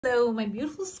Hello, my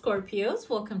beautiful Scorpios.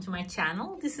 Welcome to my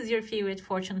channel. This is your favorite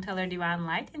fortune teller, Divine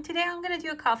Light. And today I'm going to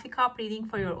do a coffee cup reading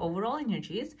for your overall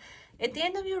energies. At the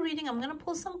end of your reading, I'm going to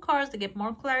pull some cards to get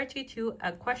more clarity to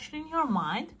a question in your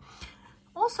mind.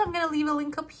 Also, I'm going to leave a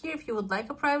link up here. If you would like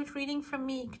a private reading from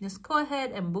me, you can just go ahead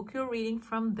and book your reading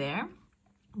from there.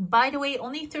 By the way,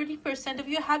 only 30% of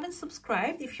you haven't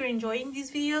subscribed. If you're enjoying these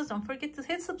videos, don't forget to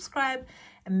hit subscribe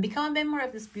and become a member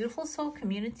of this beautiful soul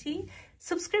community.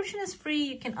 Subscription is free.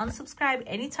 You can unsubscribe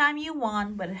anytime you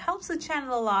want, but it helps the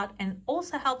channel a lot and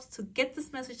also helps to get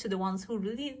this message to the ones who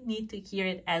really need to hear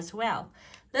it as well.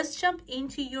 Let's jump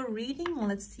into your reading.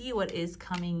 Let's see what is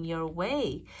coming your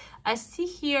way. I see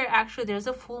here, actually, there's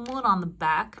a full moon on the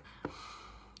back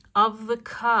of the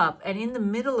cup and in the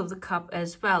middle of the cup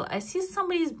as well. I see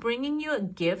somebody's bringing you a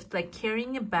gift, like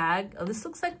carrying a bag. This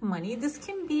looks like money. This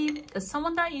can be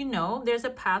someone that you know. There's a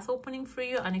path opening for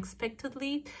you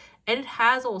unexpectedly, and it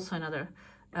has also another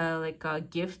like a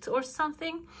gift or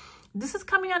something. This is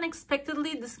coming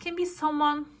unexpectedly. This can be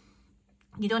someone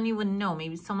you don't even know.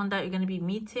 Maybe someone that you're going to be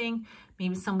meeting.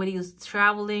 Maybe somebody who's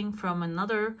traveling from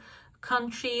another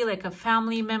country, like a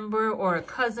family member or a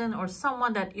cousin or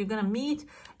someone that you're going to meet,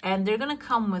 and they're going to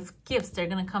come with gifts. They're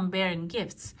going to come bearing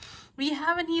gifts. We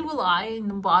have an evil eye in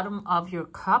the bottom of your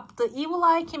cup. The evil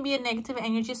eye can be a negative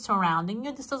energy surrounding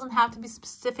you. This doesn't have to be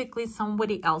specifically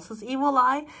somebody else's evil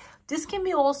eye. This can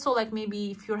be also like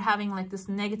maybe if you're having like this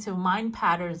negative mind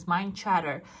patterns, mind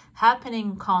chatter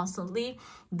happening constantly,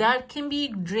 that can be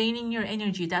draining your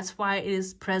energy. That's why it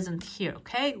is present here.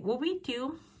 Okay, what we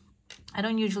do, I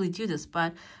don't usually do this,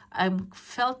 but I'm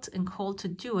felt and called to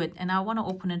do it, and I want to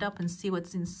open it up and see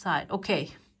what's inside.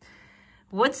 Okay,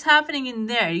 what's happening in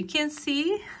there? You can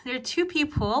see there are two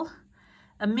people,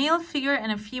 a male figure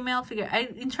and a female figure. I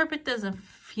interpret this as a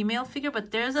female figure,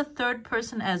 but there's a third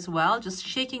person as well, just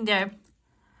shaking their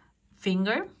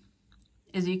finger.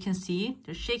 As you can see,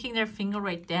 they're shaking their finger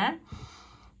right there.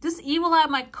 This evil eye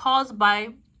might caused by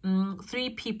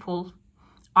three people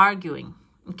arguing.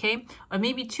 Okay, or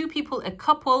maybe two people, a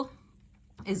couple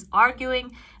is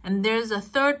arguing, and there's a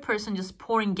third person just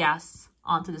pouring gas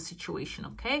onto the situation.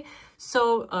 Okay,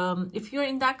 so if you're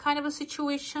in that kind of a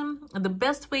situation, the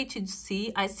best way to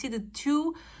see, I see the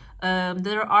two that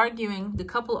are arguing, the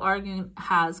couple arguing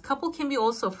couple can be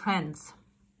also friends,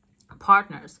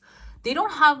 partners. They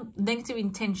don't have negative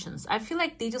intentions. I feel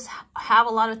like they just have a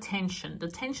lot of tension. The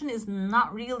tension is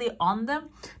not really on them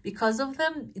because of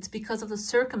them. It's because of the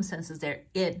circumstances they're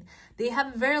in. They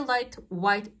have a very light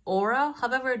white aura.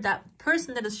 However, that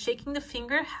person that is shaking the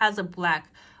finger has a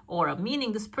black aura,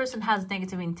 meaning this person has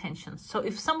negative intentions. So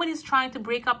if somebody's trying to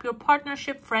break up your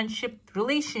partnership, friendship,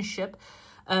 relationship,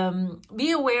 be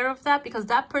aware of that, because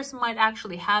that person might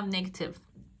actually have negative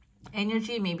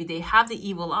energy. Maybe they have the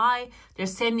evil eye. They're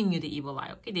sending you the evil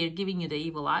eye. Okay, they're giving you the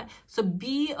evil eye. So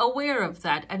be aware of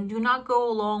that, and do not go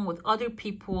along with other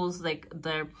people's like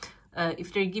their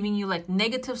if they're giving you like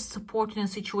negative support in a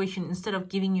situation instead of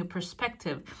giving you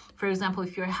perspective. For example,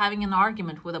 if you're having an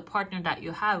argument with a partner that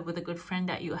you have, with a good friend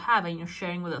that you have, and you're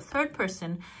sharing with a third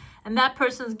person, and that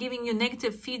person is giving you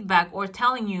negative feedback or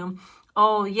telling you,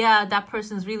 oh yeah, that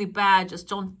person's really bad, just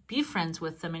don't be friends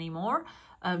with them anymore.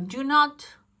 Do not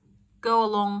go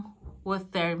along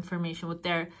with their information, with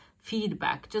their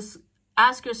feedback. Just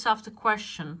ask yourself the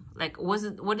question, like,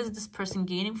 what is this person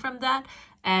gaining from that?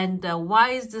 And why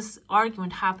is this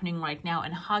argument happening right now?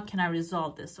 And how can I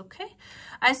resolve this? Okay.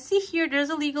 I see here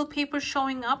there's a legal paper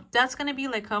showing up. That's going to be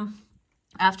like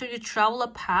after you travel a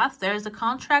path, there's a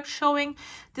contract showing.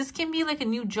 This can be like a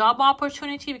new job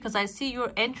opportunity, because I see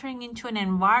you're entering into an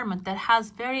environment that has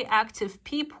very active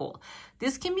people.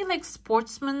 This can be like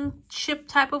sportsmanship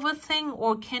type of a thing,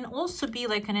 or can also be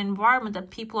like an environment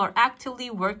that people are actively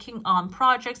working on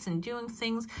projects and doing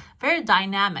things. Very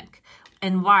dynamic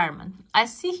environment. I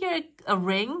see here a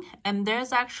ring, and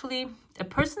there's actually a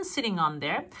person sitting on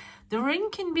there. The ring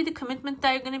can be the commitment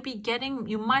that you're going to be getting.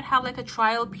 You might have like a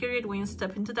trial period when you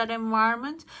step into that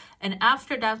environment. And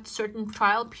after that certain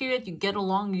trial period, you get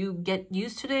along, you get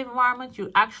used to the environment,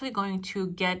 you're actually going to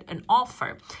get an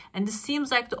offer. And this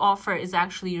seems like the offer is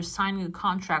actually you're signing the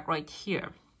contract right here.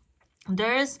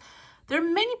 There are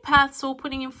many paths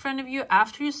opening in front of you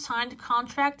after you sign the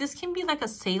contract. This can be like a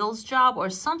sales job or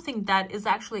something that is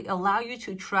actually allow you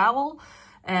to travel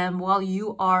while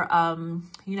you are,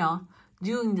 you know,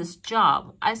 doing this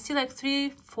job. I see like 3,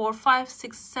 4, 5,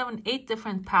 6, 7, 8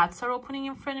 different paths are opening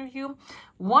in front of you.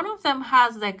 One of them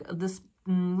has like this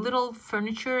little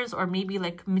furnitures or maybe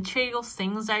like material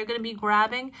things that you're going to be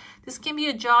grabbing. This can be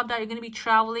a job that you're going to be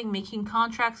traveling, making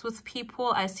contracts with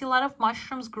people. I see a lot of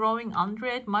mushrooms growing under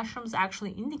it. Mushrooms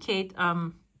actually indicate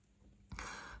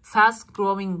fast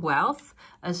growing wealth.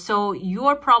 So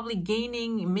you're probably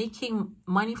making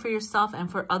money for yourself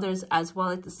and for others as well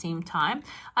at the same time.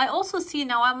 I also see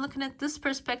now, I'm looking at this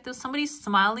perspective, somebody's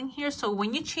smiling here. So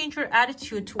when you change your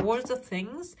attitude towards the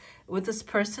things with this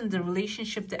person, the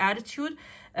relationship, the attitude,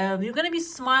 you're going to be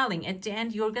smiling. At the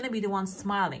end, you're going to be the one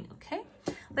smiling, okay?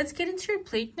 Let's get into your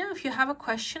plate now. If you have a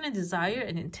question, a desire,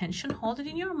 an intention, hold it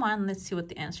in your mind. Let's see what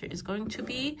the answer is going to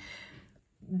be.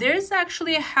 There's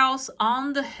actually a house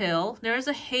on the hill. There's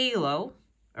a halo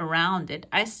around it.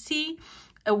 I see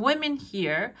a woman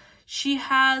here. She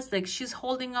has she's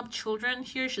holding up children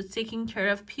here. She's taking care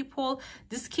of people.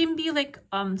 This can be like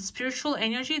spiritual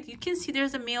energy. You can see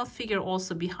there's a male figure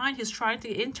also behind. He's trying to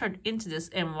enter into this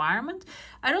environment.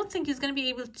 I don't think he's going to be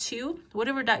able to.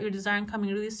 Whatever that you're desiring coming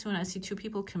really soon. I see two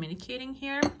people communicating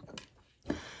here.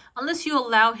 Unless you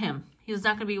allow him, he's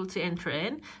not going to be able to enter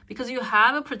in because you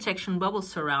have a protection bubble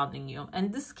surrounding you.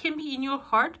 And this can be in your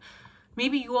heart.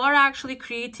 Maybe you are actually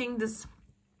creating this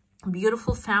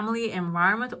beautiful family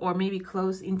environment or maybe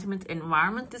close, intimate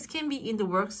environment. This can be in the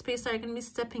workspace that you're going to be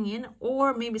stepping in,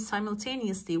 or maybe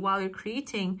simultaneously while you're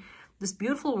creating this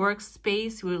beautiful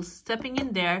workspace, you're stepping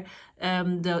in there.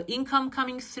 The income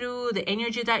coming through, the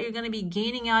energy that you're going to be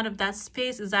gaining out of that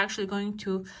space is actually going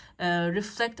to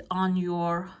reflect on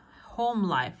your home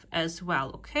life as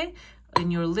well, okay? In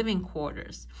your living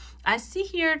quarters. I see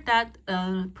here that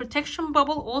protection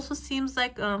bubble also seems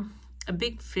like a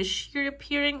big fish here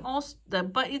appearing also,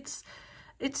 but it's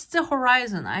the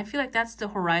horizon. I feel like that's the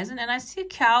horizon. And I see a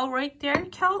cow right there.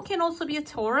 Cow can also be a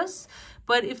Taurus,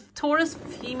 but if Taurus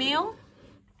female,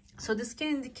 so this can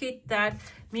indicate that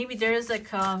maybe there is like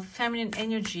a feminine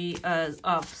energy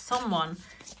of someone.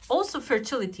 Also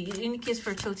fertility, it indicates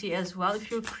fertility as well. If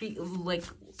you're like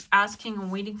asking and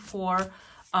waiting for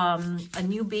a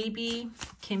new baby,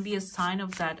 can be a sign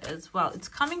of that as well. It's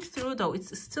coming through though.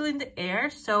 It's still in the air.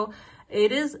 So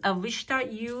it is a wish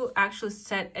that you actually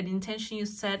set, an intention you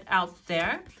set out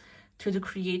there to the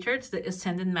creator, to the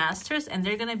ascended masters, and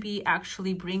they're going to be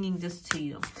actually bringing this to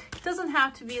you. It doesn't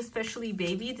have to be especially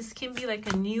baby. This can be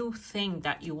like a new thing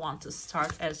that you want to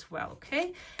start as well,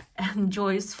 okay? And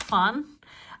joy is fun.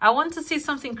 I want to say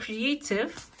something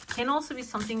creative. Can also be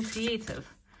something creative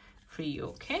for you,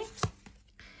 okay?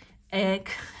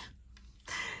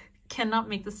 Cannot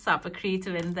make this up, a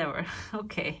creative endeavor.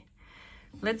 Okay,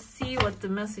 let's see what the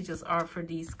messages are for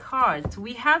these cards.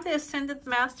 We have the Ascended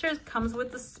Master. It comes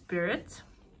with the Spirit.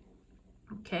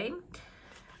 Okay,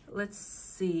 let's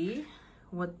see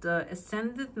what the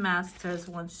Ascended Masters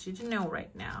wants you to know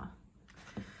right now.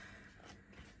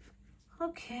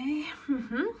 Okay.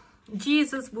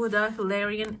 Jesus, Buddha,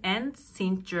 Hilarion, and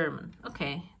Saint German.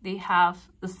 Okay, they have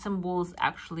the symbols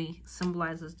actually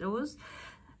symbolizes those.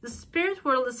 The spirit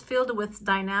world is filled with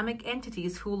dynamic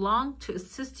entities who long to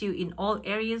assist you in all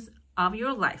areas of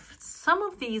your life. Some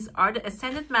of these are the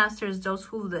Ascended Masters, those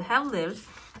who have lived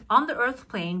on the earth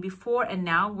plane before and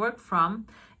now work from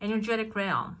energetic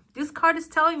realm. This card is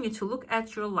telling you to look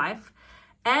at your life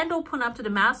and open up to the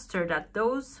master that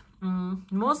those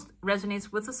most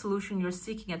resonates with the solution you're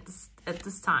seeking at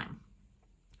this time.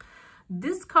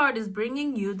 This card is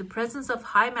bringing you the presence of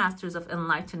high masters of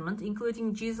enlightenment,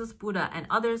 including Jesus, Buddha, and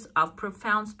others of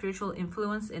profound spiritual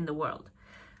influence in the world.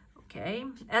 Okay,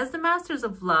 as the masters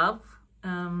of love,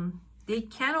 they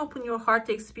can open your heart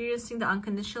to experiencing the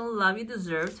unconditional love you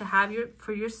deserve to have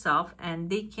for yourself, and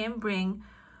they can bring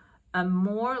a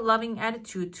more loving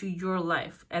attitude to your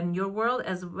life and your world,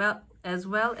 as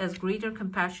well as greater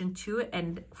compassion to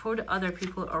and for the other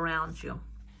people around you.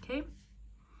 Okay,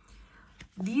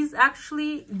 these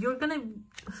actually, you're gonna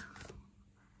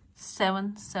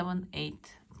 7, 7,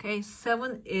 8. Okay,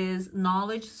 7 is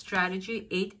knowledge, strategy.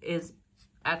 8 is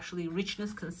actually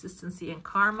richness, consistency, and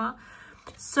karma.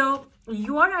 So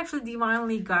you are actually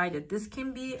divinely guided. This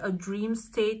can be a dream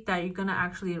state that you're gonna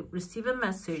actually receive a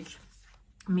message,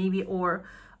 maybe, or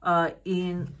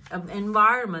in an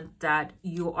environment that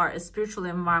you are, a spiritual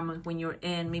environment when you're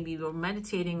in, maybe you're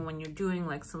meditating, when you're doing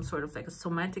like some sort of like a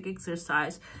somatic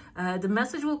exercise, the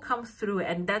message will come through,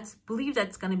 and believe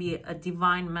that's going to be a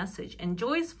divine message. And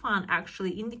joy is fun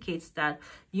actually indicates that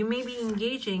you may be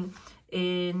engaging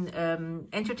in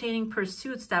entertaining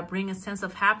pursuits that bring a sense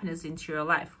of happiness into your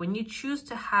life. When you choose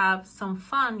to have some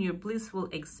fun, your bliss will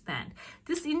expand.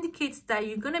 This indicates that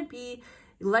you're going to be,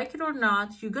 like it or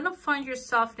not, you're going to find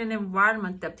yourself in an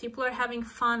environment that people are having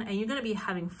fun, and you're going to be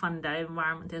having fun in that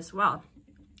environment as well.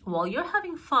 While you're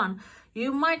having fun,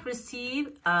 you might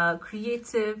receive a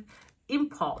creative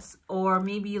impulse, or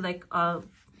maybe like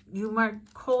you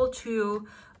might call to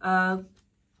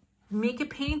make a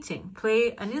painting,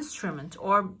 play an instrument,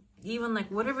 or even like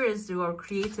whatever is your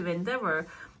creative endeavor,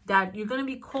 that you're going to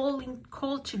be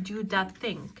called to do that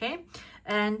thing. Okay,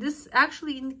 and this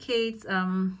actually indicates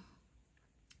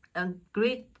a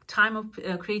great time of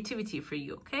creativity for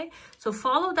you. Okay, so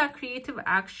follow that creative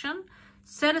action.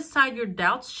 Set aside your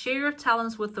doubts, share your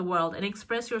talents with the world, and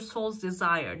express your soul's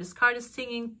desire. This card is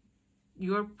singing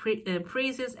your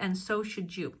praises, and so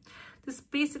should you. This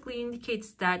basically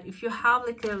indicates that if you have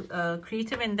like a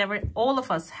creative endeavor, all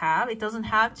of us have, it doesn't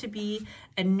have to be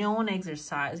a known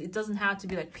exercise. It doesn't have to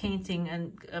be like painting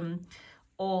and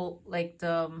all like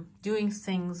the doing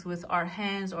things with our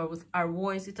hands or with our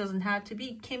voice. It doesn't have to be,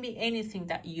 it can be anything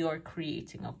that you're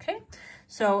creating. Okay,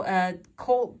 so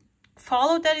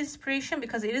follow that inspiration,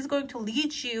 because it is going to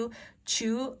lead you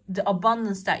to the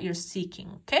abundance that you're seeking.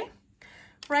 Okay,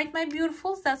 right, my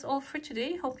beautifuls, that's all for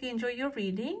today. Hope you enjoy your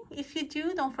reading. If you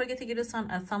do, don't forget to give us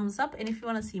a thumbs up, and if you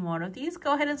want to see more of these,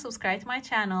 go ahead and subscribe to my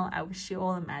channel. I wish you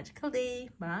all a magical day.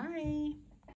 Bye.